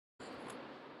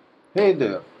Hey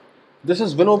there, this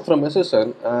is Vinod from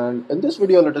SSN, and in this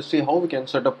video let us see how we can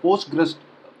set a Postgres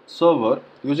server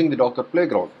using the Docker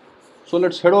Playground. So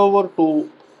let's head over to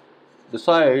the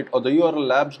site or the URL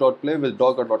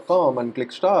labs.playwithdocker.com and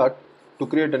click start to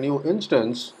create a new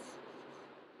instance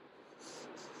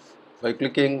by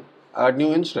clicking add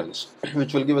new instance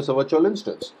which will give us a virtual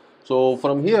instance. So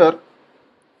from here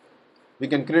we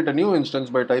can create a new instance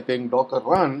by typing docker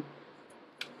run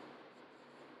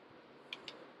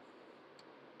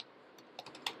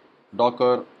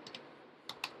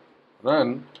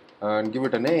and give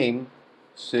it a name,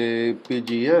 say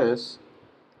PGS,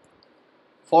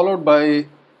 followed by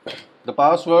the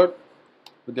password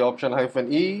with the option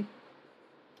 -e,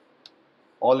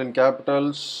 all in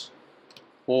capitals,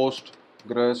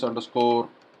 Postgres underscore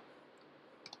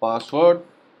password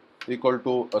equal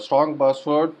to a strong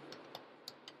password,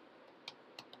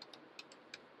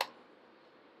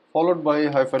 followed by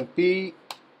 -p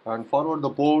and forward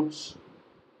the ports,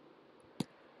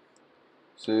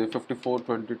 say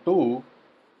 5422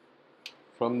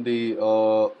 from the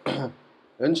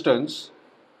instance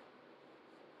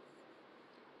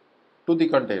to the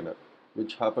container,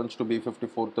 which happens to be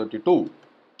 5432,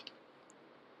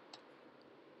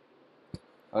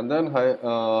 and then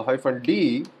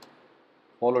 -d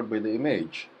followed by the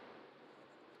image,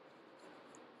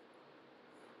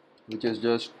 which is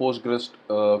just Postgres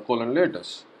colon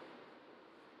latest,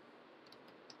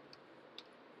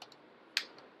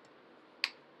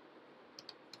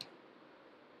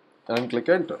 and click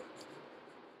enter.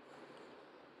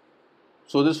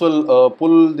 So this will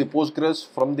pull the Postgres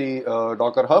from the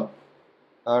Docker hub,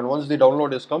 and once the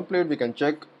download is complete we can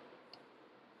check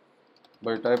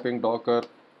by typing docker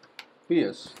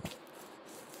ps.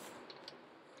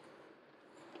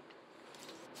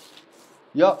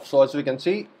 Yeah, so as we can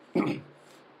see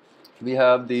we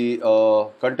have the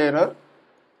container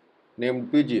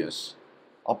named PGS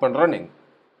up and running.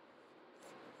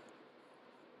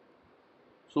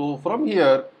 So from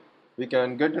here we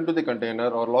can get into the container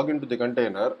or log into the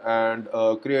container and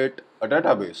create a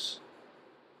database.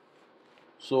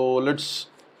 So let's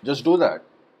just do that.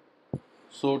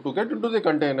 So to get into the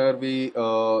container we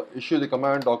issue the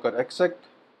command docker exec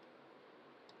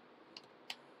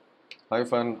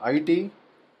 -it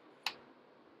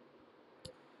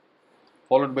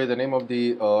followed by the name of the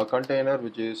container,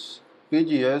 which is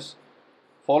PGS,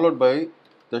 followed by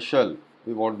the shell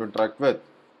we want to interact with.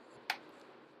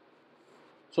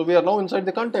 So we are now inside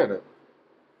the container.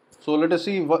 So let us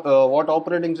see what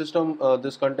operating system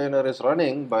this container is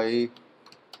running by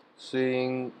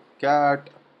saying cat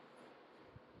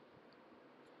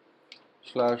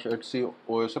 /etc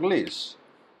os release.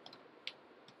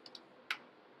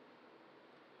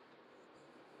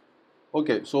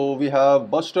 Okay, so we have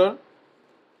Buster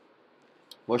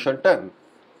version 10.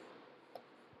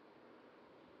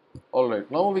 Alright,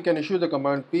 now we can issue the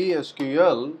command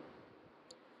psql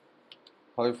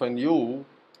 -u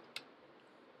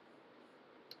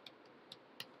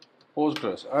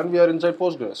Postgres, and we are inside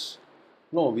Postgres.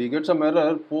 No, we get some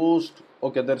error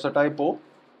okay, there's a typo,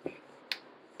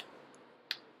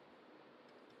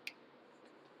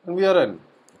 and we are in.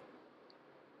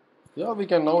 Yeah, we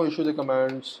can now issue the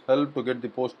commands help to get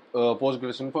the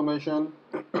Postgres information,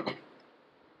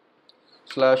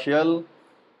 /l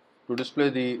to display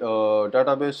the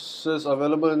databases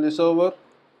available in the server,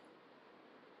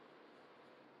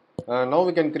 and now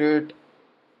we can create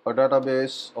a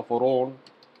database of our own,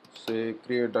 say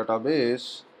create database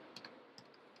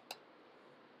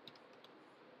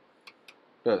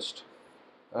test,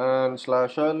 and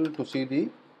 /l to see the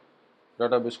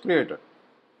database created.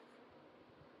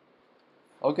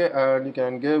 Okay, and you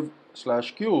can give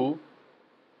 /q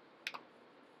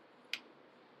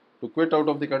to quit out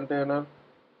of the container,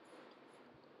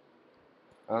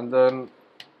 and then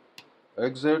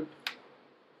exit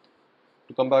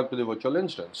to come back to the virtual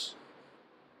instance.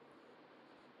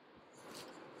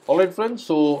 Alright friends,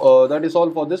 so that is all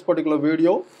for this particular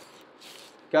video.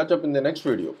 Catch up in the next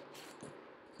video.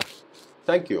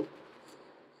 Thank you.